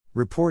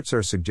Reports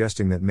are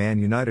suggesting that Man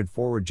United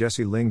forward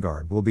Jesse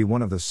Lingard will be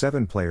one of the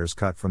 7 players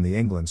cut from the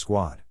England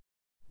squad.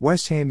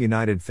 West Ham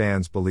United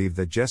fans believe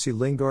that Jesse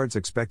Lingard's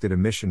expected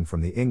omission from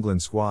the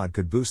England squad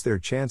could boost their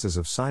chances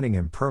of signing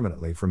him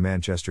permanently from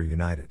Manchester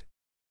United.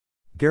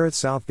 Gareth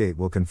Southgate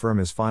will confirm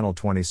his final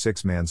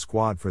 26-man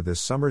squad for this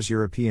summer's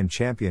European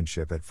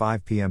Championship at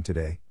 5 p.m.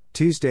 today,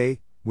 Tuesday,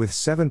 with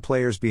 7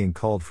 players being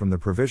culled from the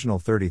provisional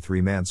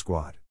 33-man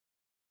squad.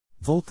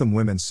 Volcom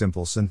Women's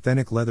Simple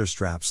Synthetic Leather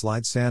Strap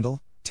Slide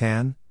Sandal,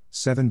 Tan,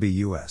 7B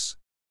US.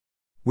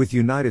 With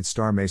United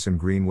star Mason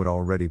Greenwood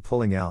already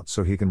pulling out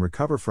so he can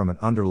recover from an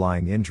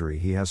underlying injury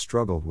he has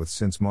struggled with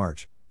since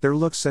March, there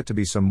looks set to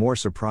be some more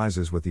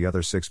surprises with the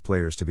other 6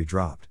 players to be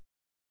dropped.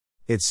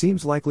 It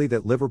seems likely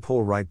that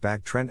Liverpool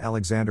right-back Trent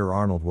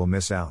Alexander-Arnold will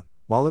miss out,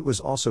 while it was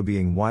also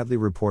being widely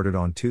reported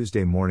on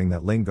Tuesday morning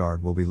that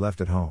Lingard will be left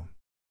at home.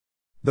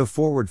 The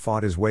forward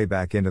fought his way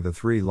back into the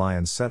Three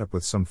Lions setup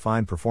with some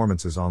fine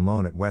performances on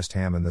loan at West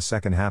Ham in the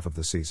second half of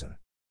the season.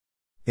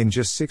 In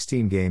just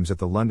 16 games at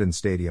the London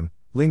Stadium,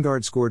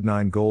 Lingard scored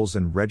 9 goals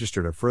and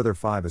registered a further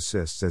 5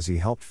 assists as he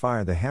helped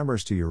fire the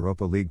Hammers to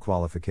Europa League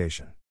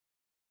qualification.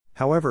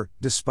 However,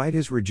 despite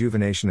his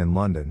rejuvenation in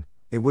London,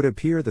 it would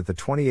appear that the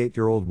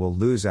 28-year-old will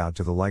lose out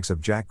to the likes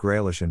of Jack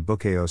Grealish and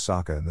Bukayo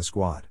Saka in the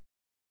squad.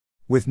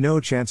 With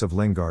no chance of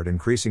Lingard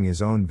increasing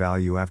his own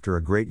value after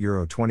a great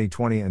Euro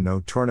 2020 and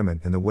no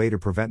tournament in the way to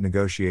prevent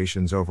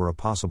negotiations over a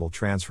possible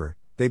transfer,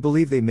 they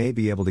believe they may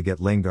be able to get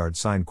Lingard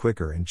signed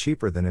quicker and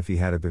cheaper than if he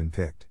had been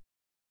picked.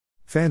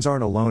 Fans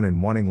aren't alone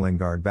in wanting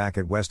Lingard back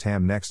at West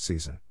Ham next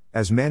season,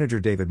 as manager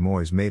David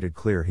Moyes made it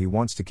clear he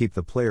wants to keep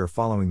the player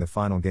following the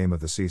final game of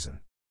the season.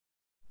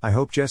 "I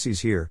hope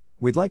Jesse's here,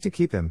 we'd like to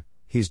keep him,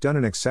 he's done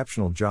an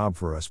exceptional job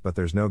for us but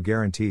there's no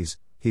guarantees,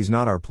 he's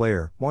not our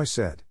player," Moyes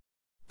said.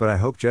 "But I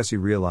hope Jesse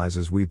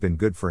realizes we've been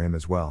good for him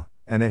as well,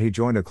 and that he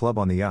joined a club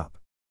on the up."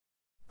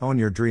 Own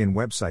your Dream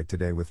website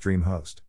today with DreamHost.